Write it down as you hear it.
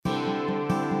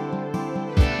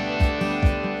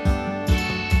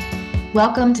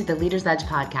Welcome to the Leader's Edge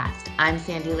podcast. I'm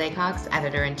Sandy Laycox,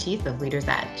 editor-in-chief of Leader's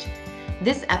Edge.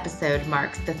 This episode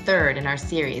marks the third in our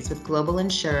series with global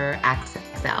insurer AXA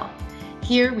XL.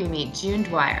 Here we meet June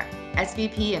Dwyer,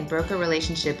 SVP and broker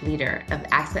relationship leader of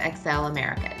AXA XL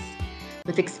Americas.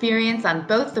 With experience on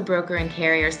both the broker and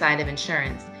carrier side of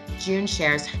insurance, June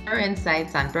shares her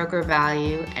insights on broker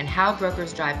value and how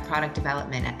brokers drive product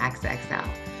development at AXA XL.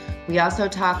 We also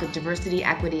talk of diversity,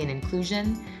 equity, and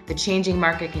inclusion, the changing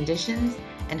market conditions,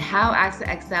 and how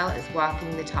AXA XL is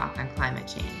walking the talk on climate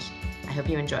change. I hope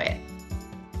you enjoy it.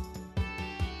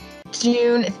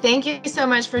 June, thank you so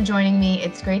much for joining me.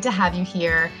 It's great to have you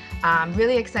here. I'm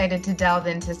really excited to delve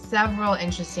into several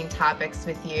interesting topics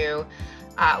with you.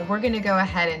 We're going to go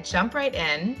ahead and jump right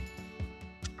in.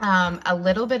 A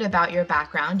little bit about your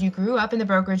background. You grew up in the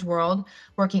brokerage world,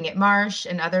 working at Marsh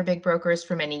and other big brokers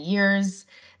for many years,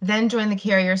 then joined the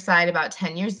carrier side about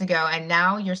 10 years ago, and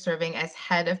now you're serving as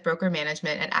head of broker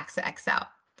management at AXA XL.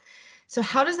 So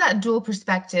how does that dual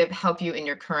perspective help you in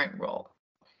your current role?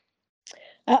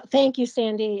 Thank you,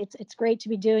 Sandy. It's great to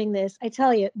be doing this. I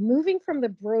tell you, moving from the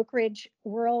brokerage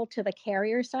world to the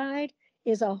carrier side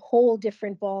is a whole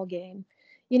different ballgame.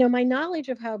 You know, my knowledge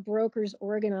of how brokers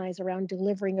organize around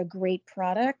delivering a great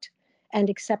product and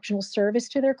exceptional service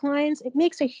to their clients, it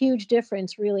makes a huge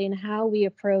difference really in how we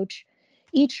approach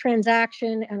each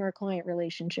transaction and our client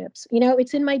relationships. You know,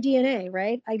 it's in my DNA,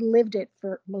 right? I lived it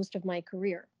for most of my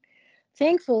career.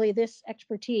 Thankfully, this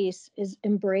expertise is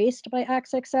embraced by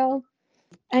AXA XL,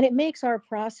 and it makes our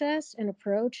process and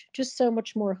approach just so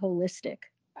much more holistic.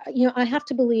 You know, I have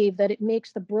to believe that it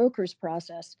makes the broker's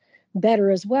process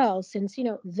better as well, since, you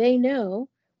know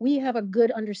we have a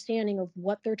good understanding of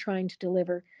what they're trying to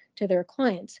deliver to their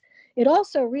clients. It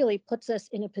also really puts us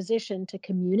in a position to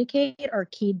communicate our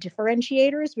key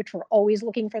differentiators, which we're always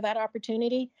looking for that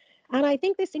opportunity. And I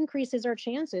think this increases our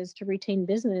chances to retain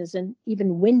business and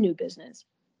even win new business.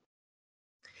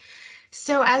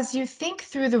 So as you think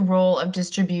through the role of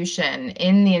distribution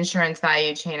in the insurance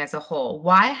value chain as a whole,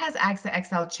 why has AXA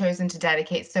XL chosen to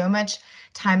dedicate so much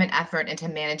time and effort into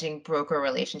managing broker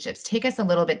relationships? Take us a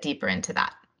little bit deeper into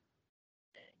that.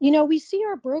 You know, we see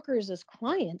our brokers as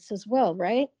clients as well,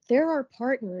 right? They're our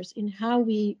partners in how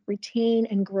we retain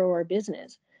and grow our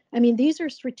business. I mean, these are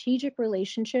strategic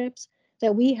relationships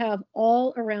that we have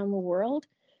all around the world.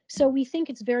 So we think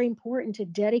it's very important to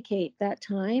dedicate that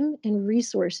time and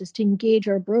resources to engage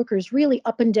our brokers really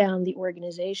up and down the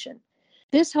organization.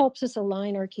 This helps us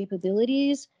align our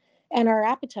capabilities and our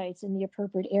appetites in the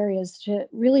appropriate areas to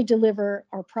really deliver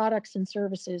our products and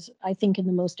services, I think, in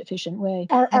the most efficient way.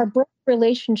 Our broker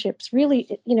relationships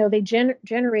really, you know, they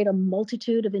generate a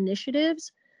multitude of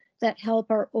initiatives that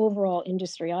help our overall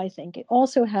industry, I think. It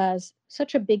also has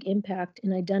such a big impact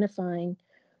in identifying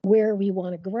where we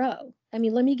want to grow. I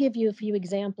mean, let me give you a few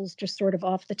examples just sort of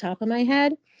off the top of my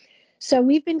head. So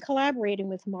we've been collaborating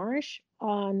with Marsh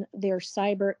on their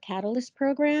Cyber Catalyst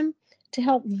program to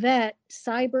help vet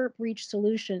cyber breach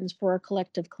solutions for our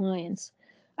collective clients.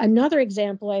 Another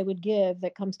example I would give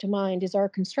that comes to mind is our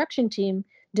construction team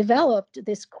developed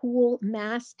this cool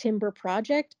mass timber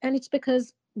project, and it's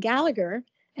because Gallagher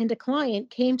and a client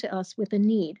came to us with a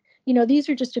need. You know, these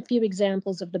are just a few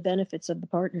examples of the benefits of the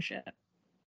partnership.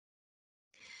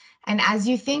 And as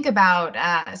you think about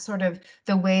sort of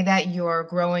the way that you're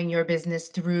growing your business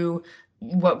through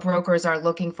what brokers are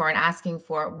looking for and asking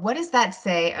for, what does that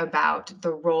say about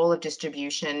the role of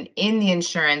distribution in the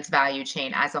insurance value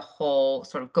chain as a whole,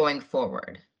 sort of going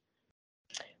forward?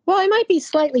 Well, I might be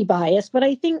slightly biased, but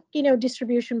I think, you know,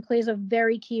 distribution plays a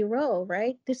very key role,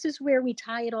 right? This is where we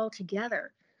tie it all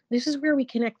together. This is where we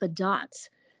connect the dots.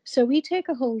 So we take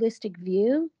a holistic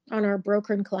view on our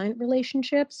broker and client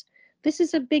relationships. This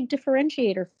is a big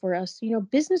differentiator for us. You know,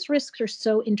 business risks are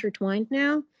so intertwined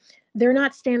now. They're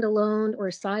not standalone or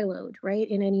siloed, right,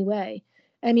 in any way.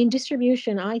 I mean,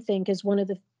 distribution, I think, is one of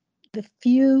the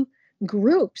few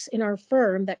groups in our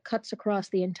firm that cuts across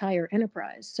the entire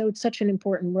enterprise. So it's such an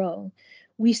important role.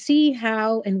 We see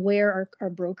how and where our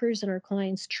brokers and our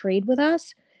clients trade with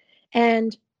us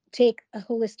and take a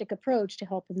holistic approach to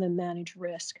helping them manage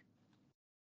risk.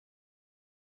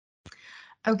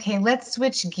 Okay, let's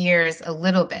switch gears a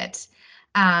little bit.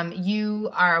 You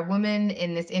are a woman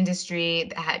in this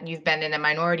industry. You've been in a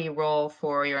minority role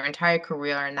for your entire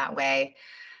career in that way.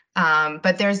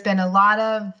 But there's been a lot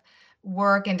of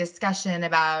work and discussion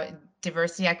about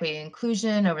diversity, equity, and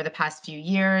inclusion over the past few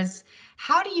years.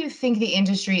 How do you think the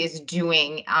industry is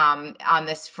doing on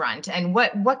this front? And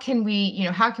what can we,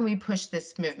 how can we push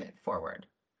this movement forward?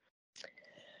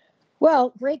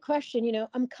 Well, great question. You know,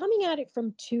 I'm coming at it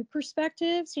from two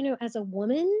perspectives, you know, as a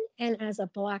woman and as a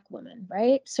Black woman,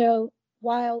 right? So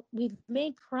while we've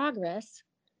made progress,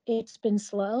 it's been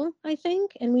slow, I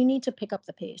think, and we need to pick up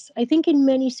the pace. I think in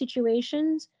many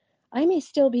situations, I may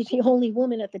still be the only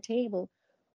woman at the table,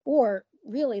 or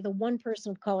really the one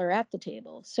person of color at the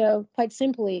table. So, quite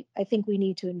simply, I think we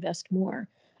need to invest more.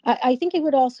 I think it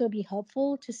would also be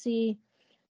helpful to see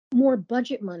more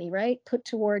budget money, right, put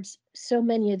towards so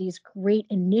many of these great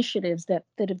initiatives that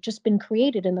have just been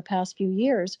created in the past few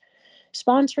years.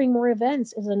 Sponsoring more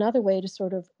events is another way to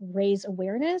sort of raise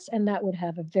awareness, and that would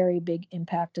have a very big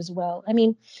impact as well. I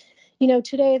mean,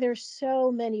 today there's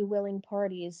so many willing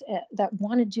parties that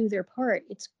want to do their part.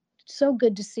 It's so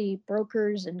good to see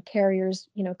brokers and carriers,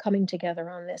 coming together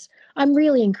on this. I'm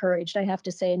really encouraged, I have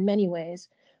to say, in many ways.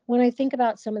 When I think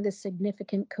about some of the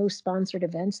significant co-sponsored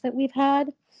events that we've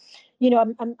had,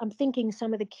 I'm thinking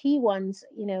some of the key ones,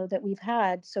 that we've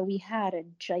had. So we had a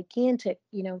gigantic,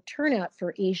 turnout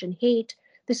for Asian hate.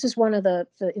 This is one of the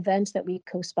events that we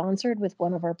co-sponsored with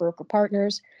one of our broker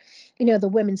partners. The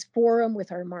Women's Forum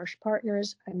with our Marsh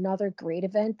partners, another great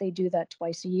event. They do that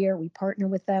twice a year. We partner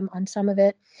with them on some of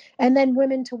it. And then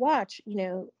Women to Watch,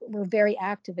 we're very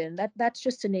active in. That's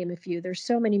just to name a few. There's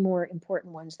so many more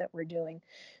important ones that we're doing.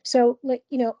 So,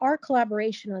 our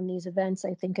collaboration on these events,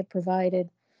 I think, have provided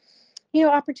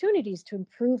opportunities to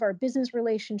improve our business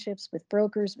relationships with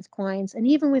brokers, with clients, and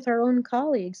even with our own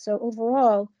colleagues. So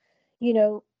overall, you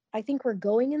know, I think we're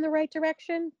going in the right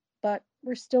direction, but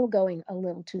we're still going a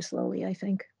little too slowly, I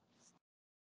think.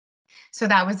 So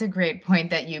that was a great point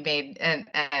that you made, and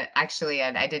actually,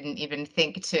 and I didn't even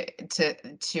think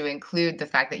to include the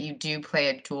fact that you do play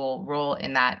a dual role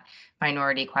in that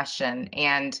minority question.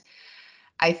 And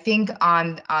I think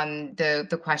on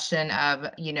the question of,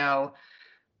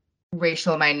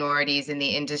 racial minorities in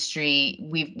the industry,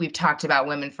 we've talked about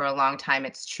women for a long time,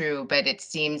 it's true, but it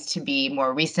seems to be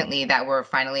more recently that we're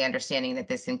finally understanding that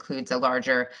this includes a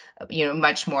larger,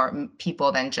 much more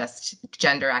people than just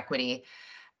gender equity.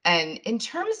 And in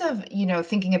terms of,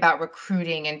 thinking about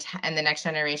recruiting and the next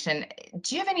generation,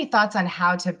 do you have any thoughts on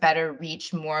how to better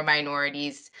reach more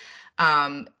minorities,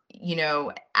 as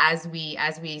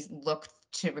we look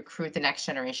to recruit the next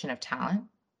generation of talent?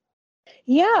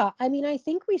 Yeah, I mean, I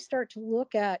think we start to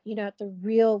look at, at the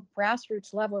real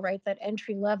grassroots level, right? That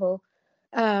entry level,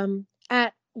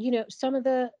 at, some of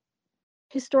the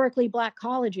historically Black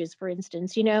colleges, for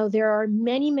instance. There are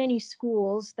many, many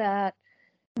schools that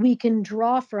we can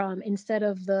draw from instead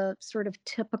of the sort of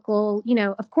typical,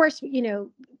 of course, the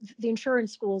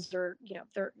insurance schools are,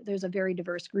 there's a very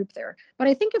diverse group there. But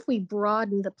I think if we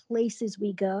broaden the places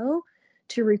we go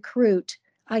to recruit,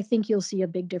 I think you'll see a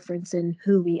big difference in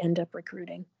who we end up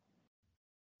recruiting.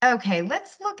 Okay,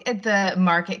 let's look at the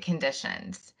market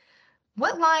conditions.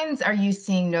 What lines are you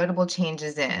seeing notable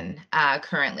changes in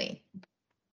currently?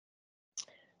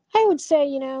 I would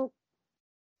say,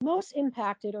 most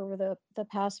impacted over the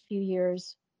past few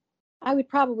years, I would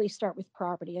probably start with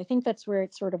property. I think that's where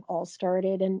it sort of all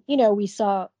started. And, we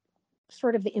saw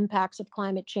sort of the impacts of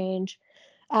climate change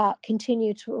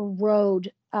continue to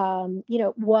erode,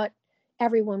 what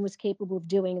everyone was capable of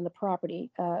doing in the property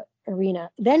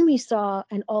arena. Then we saw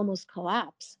an almost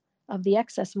collapse of the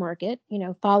excess market,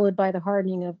 followed by the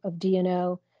hardening of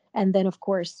D&O. And then, of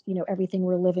course, everything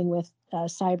we're living with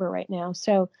cyber right now.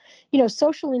 So,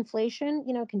 social inflation,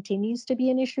 continues to be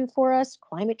an issue for us,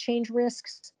 climate change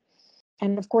risks.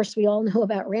 And of course, we all know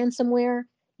about ransomware.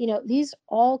 These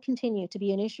all continue to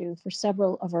be an issue for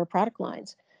several of our product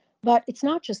lines. But it's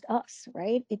not just us,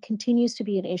 right? It continues to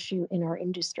be an issue in our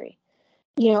industry.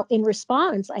 In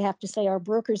response, I have to say our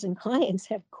brokers and clients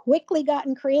have quickly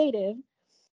gotten creative,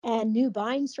 and new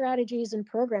buying strategies and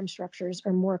program structures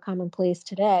are more commonplace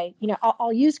today.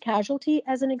 I'll use casualty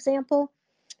as an example.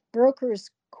 Brokers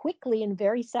quickly and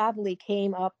very savvily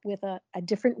came up with a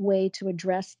different way to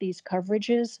address these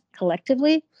coverages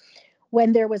collectively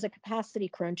when there was a capacity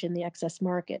crunch in the excess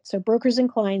market. So brokers and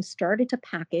clients started to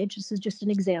package, this is just an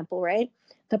example, right?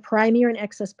 The primary and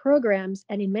excess programs,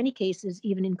 and in many cases,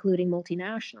 even including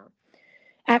multinational.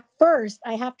 At first,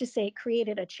 I have to say, it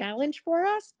created a challenge for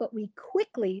us, but we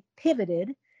quickly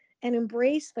pivoted and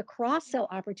embraced the cross sell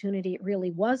opportunity it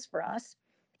really was for us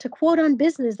to quote on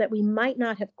business that we might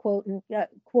not have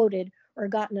quoted or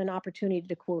gotten an opportunity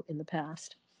to quote in the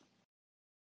past.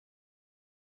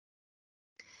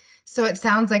 So it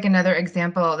sounds like another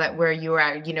example that where you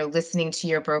are, listening to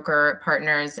your broker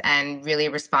partners and really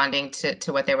responding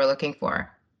to what they were looking for.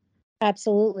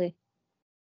 Absolutely.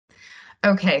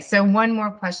 Okay, so one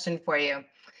more question for you.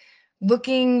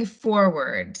 Looking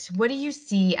forward, what do you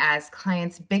see as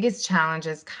clients' biggest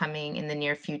challenges coming in the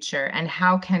near future, and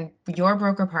how can your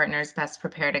broker partners best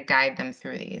prepare to guide them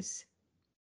through these?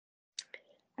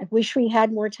 I wish we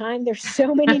had more time. There's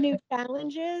so many new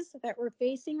challenges that we're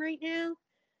facing right now.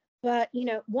 But,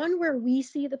 one where we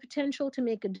see the potential to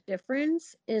make a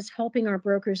difference is helping our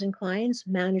brokers and clients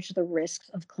manage the risks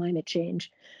of climate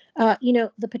change.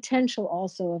 The potential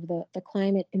also of the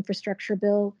climate infrastructure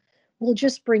bill will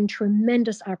just bring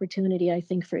tremendous opportunity, I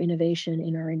think, for innovation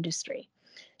in our industry.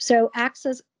 So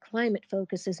AXA's climate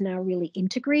focus is now really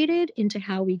integrated into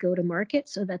how we go to market.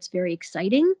 So that's very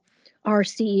exciting. Our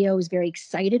CEO is very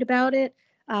excited about it.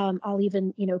 I'll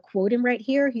even, quote him right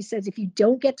here. He says, if you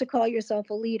don't get to call yourself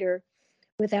a leader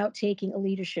without taking a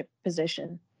leadership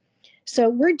position. So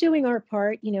we're doing our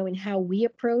part, in how we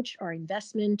approach our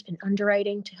investment and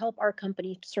underwriting to help our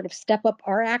company sort of step up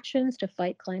our actions to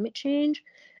fight climate change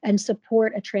and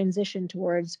support a transition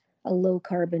towards a low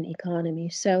carbon economy.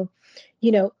 So,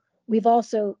 we've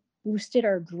also boosted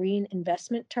our green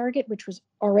investment target, which was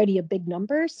already a big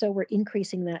number. So we're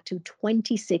increasing that to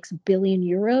 26 billion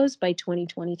euros by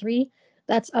 2023.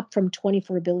 That's up from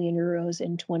 24 billion euros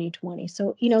in 2020.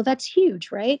 So, that's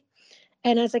huge, right?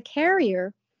 And as a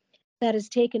carrier that has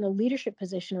taken a leadership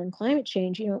position on climate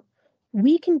change,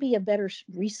 we can be a better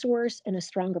resource and a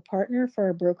stronger partner for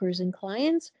our brokers and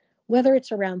clients, whether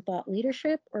it's around thought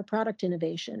leadership or product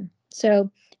innovation. So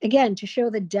again, to show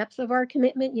the depth of our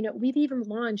commitment, we've even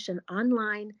launched an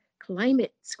online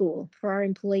climate school for our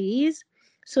employees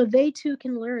so they too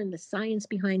can learn the science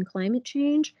behind climate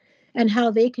change and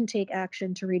how they can take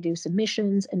action to reduce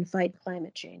emissions and fight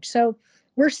climate change. So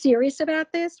we're serious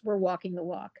about this. We're walking the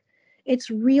walk. It's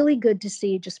really good to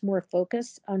see just more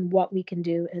focus on what we can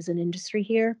do as an industry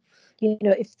here.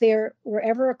 If there were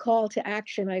ever a call to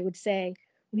action, I would say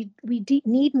we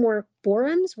need more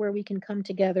forums where we can come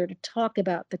together to talk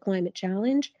about the climate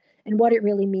challenge and what it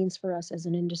really means for us as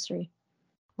an industry.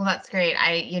 Well, that's great.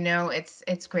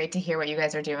 It's great to hear what you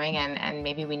guys are doing, and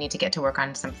maybe we need to get to work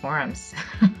on some forums.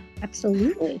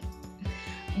 Absolutely.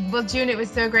 Well, June, it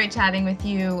was so great chatting with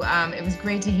you. It was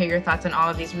great to hear your thoughts on all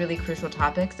of these really crucial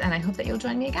topics, and I hope that you'll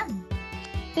join me again.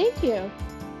 Thank you.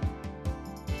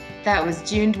 That was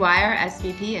June Dwyer,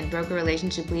 SVP and Broker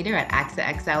Relationship Leader at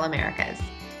AXA XL Americas.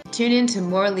 Tune in to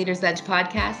more Leaders Edge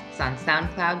podcasts on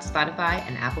SoundCloud, Spotify,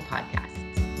 and Apple Podcasts.